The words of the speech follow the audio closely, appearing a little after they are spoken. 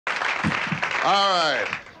All right.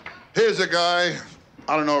 Here's a guy,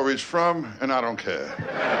 I don't know where he's from, and I don't care.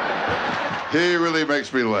 He really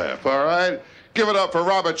makes me laugh, all right? Give it up for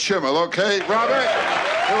Robert Schimmel, okay? Robert,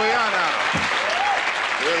 here we are now.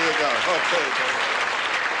 Here you go. Okay.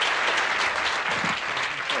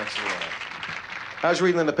 Thanks a lot. I was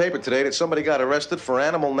reading in the paper today that somebody got arrested for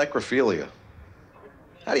animal necrophilia.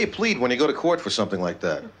 How do you plead when you go to court for something like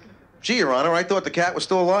that? Gee, Your Honor, I thought the cat was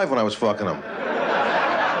still alive when I was fucking him.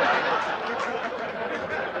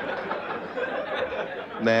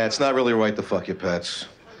 Nah, it's not really right to fuck your pets.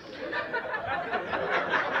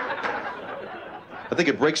 I think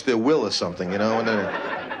it breaks their will or something, you know, and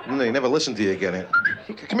then they never listen to you again.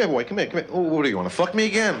 Come here, boy, come here, come here. Oh, what do you want to fuck me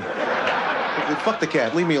again? Fuck the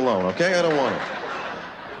cat, leave me alone, okay? I don't want it.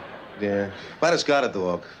 Yeah, if I just got a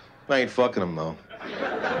dog. I ain't fucking him, though.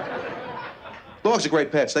 Dogs are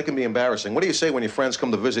great pets. They can be embarrassing. What do you say when your friends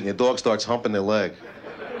come to visit and your dog starts humping their leg?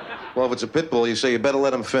 Well, if it's a pit bull, you say you better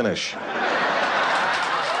let him finish.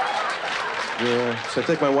 Yeah, so I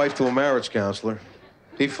take my wife to a marriage counselor.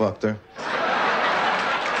 He fucked her.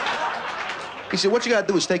 He said, what you gotta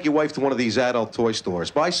do is take your wife to one of these adult toy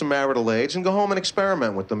stores, buy some marital aids, and go home and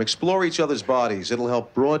experiment with them. Explore each other's bodies. It'll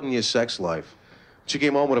help broaden your sex life. She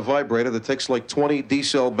came home with a vibrator that takes like 20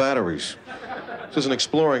 D-cell batteries. This isn't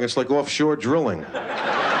exploring, it's like offshore drilling. You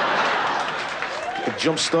can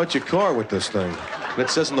jumpstart your car with this thing. And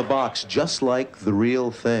it says in the box, just like the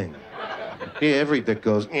real thing. Yeah, every dick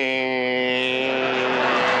goes,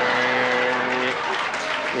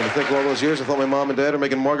 You think all those years I thought my mom and dad are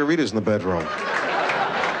making margaritas in the bedroom.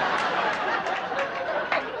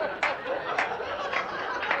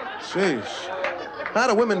 Jeez. How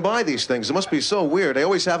do women buy these things? It must be so weird. They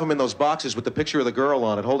always have them in those boxes with the picture of the girl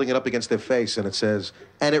on it, holding it up against their face, and it says,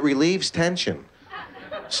 and it relieves tension.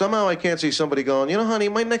 Somehow I can't see somebody going, you know, honey,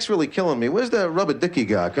 my neck's really killing me. Where's that rubber dick you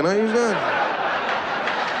got? Can I use that?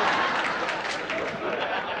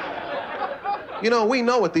 You know, we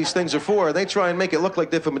know what these things are for. They try and make it look like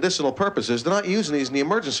they're for medicinal purposes. They're not using these in the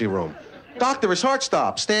emergency room. Doctor, his heart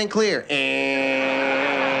stopped. Stand clear.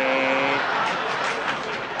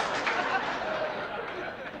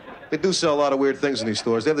 They do sell a lot of weird things in these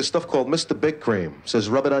stores. They have this stuff called Mr. Big Cream. It says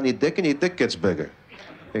rub it on your dick and your dick gets bigger.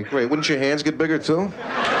 Hey, great. Wouldn't your hands get bigger, too?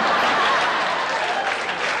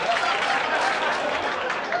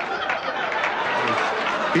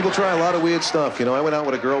 People try a lot of weird stuff. You know, I went out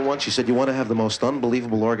with a girl once. She said, you want to have the most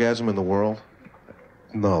unbelievable orgasm in the world?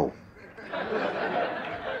 No.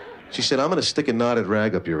 She said, I'm going to stick a knotted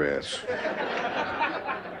rag up your ass.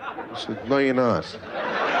 I said, no, you're not.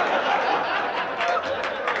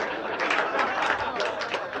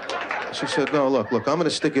 She said, no, look, I'm going to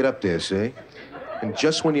stick it up there, see? And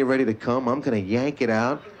just when you're ready to come, I'm going to yank it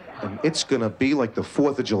out, and it's going to be like the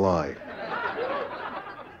 4th of July.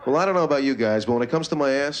 Well, I don't know about you guys, but when it comes to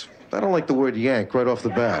my ass, I don't like the word yank right off the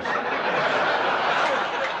bat.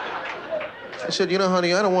 I said, you know,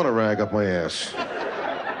 honey, I don't want to rag up my ass.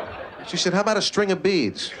 She said, how about a string of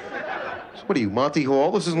beads? I said, what are you, Monty Hall?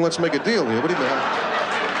 This isn't Let's Make a Deal here. What do you mean?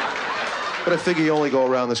 But I figure you only go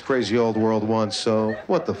around this crazy old world once, so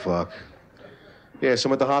what the fuck? Yeah, so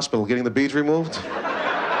I'm at the hospital getting the beads removed.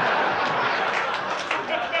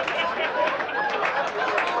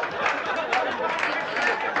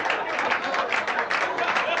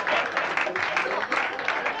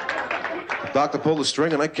 The doctor pulled the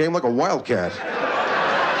string and I came like a wildcat.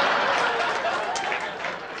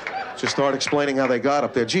 Just started explaining how they got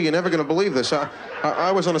up there. Gee, you're never gonna believe this.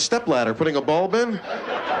 I was on a stepladder putting a bulb in,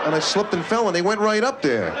 and I slipped and fell, and they went right up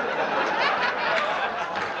there.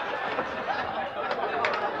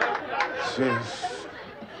 Jeez.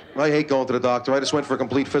 I hate going to the doctor. I just went for a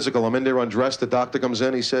complete physical. I'm in there undressed. The doctor comes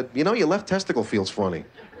in. He said, you know, your left testicle feels funny.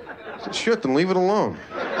 I said, shit, then leave it alone.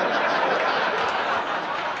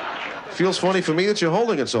 Feels funny for me that you're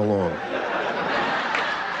holding it so long.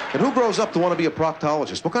 And who grows up to want to be a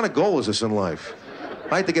proctologist? What kind of goal is this in life?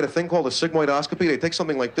 I had to get a thing called a sigmoidoscopy. They take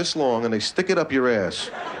something like this long and they stick it up your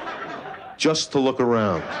ass just to look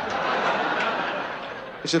around.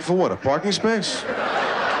 I said, for what, a parking space?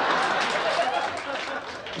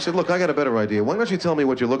 He said, look, I got a better idea. Why don't you tell me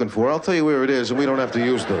what you're looking for? I'll tell you where it is and we don't have to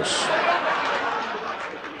use this.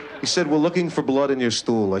 He said, we're looking for blood in your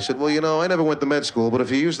stool. I said, well, you know, I never went to med school, but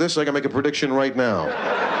if you use this, I can make a prediction right now.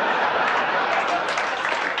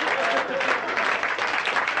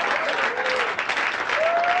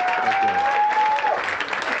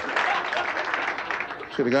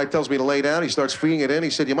 So the guy tells me to lay down. He starts feeding it in.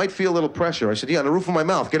 He said, you might feel a little pressure. I said, yeah, on the roof of my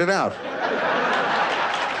mouth. Get it out.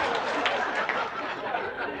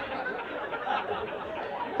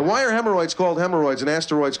 Why are hemorrhoids called hemorrhoids and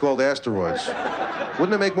asteroids called asteroids?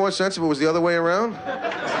 Wouldn't it make more sense if it was the other way around?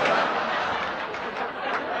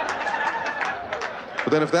 But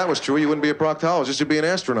then if that was true, you wouldn't be a proctologist, you'd be an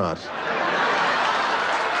astronaut.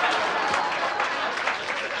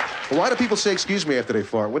 Why do people say excuse me after they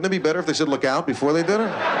fart? Wouldn't it be better if they said look out before they did it?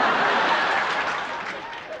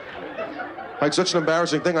 I had such an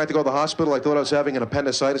embarrassing thing. I had to go to the hospital. I thought I was having an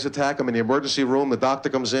appendicitis attack. I'm in the emergency room. The doctor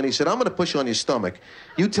comes in. He said, I'm going to push on your stomach.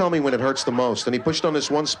 You tell me when it hurts the most. And he pushed on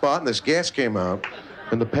this one spot, and this gas came out,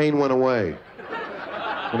 and the pain went away.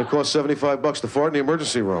 And it cost $75 to fart in the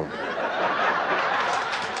emergency room.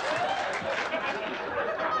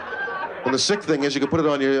 And the sick thing is you can put it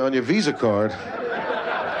on your Visa card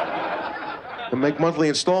and make monthly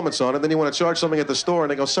installments on it. Then you want to charge something at the store,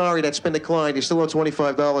 and they go, sorry, that's been declined. You still owe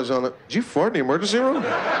 $25 on it. Did you fart in the emergency room?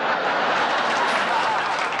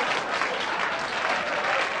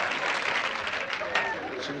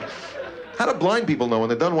 How do blind people know when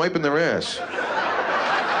they're done wiping their ass?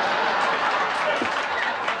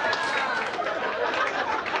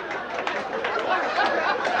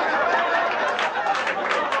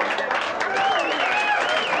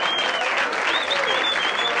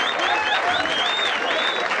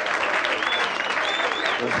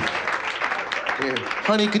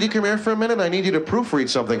 Honey, could you come here for a minute? I need you to proofread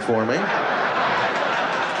something for me.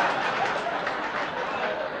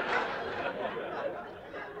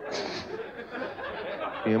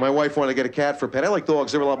 Yeah, my wife wanted to get a cat for a pet. I like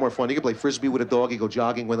dogs. They're a lot more fun. You can play Frisbee with a dog. You go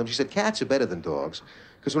jogging with them. She said, cats are better than dogs.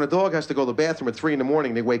 Because when a dog has to go to the bathroom at 3 in the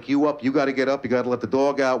morning, they wake you up. You got to get up. You got to let the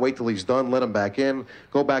dog out. Wait till he's done. Let him back in.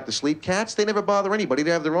 Go back to sleep. Cats, they never bother anybody.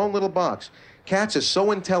 They have their own little box. Cats are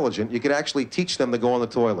so intelligent, you could actually teach them to go on the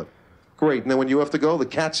toilet. Great. And then when you have to go, the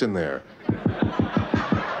cat's in there.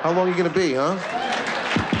 How long are you going to be, huh?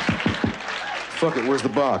 Fuck it. Where's the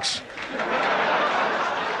box?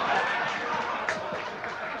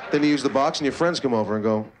 Then you use the box, and your friends come over and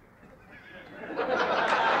go,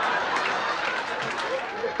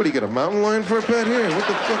 what, do you get a mountain lion for a pet here? What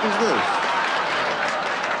the fuck is this?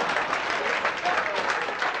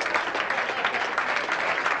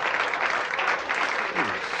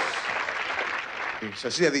 So I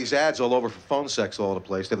see these ads all over for phone sex all over the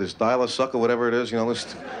place. They have this dial-a-suck or whatever it is, you know,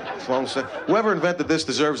 this phone sex. Whoever invented this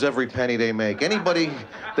deserves every penny they make. Anybody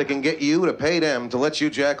that can get you to pay them to let you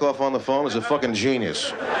jack off on the phone is a fucking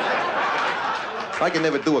genius. I can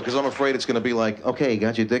never do it because I'm afraid it's going to be like, okay, you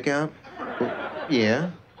got your dick out? Yeah.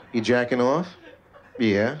 You jacking off?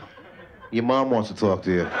 Yeah. Your mom wants to talk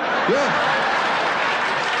to you. Yeah.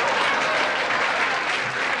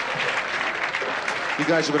 You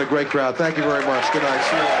guys have been a great crowd. Thank you very much. Good night.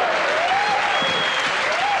 See you.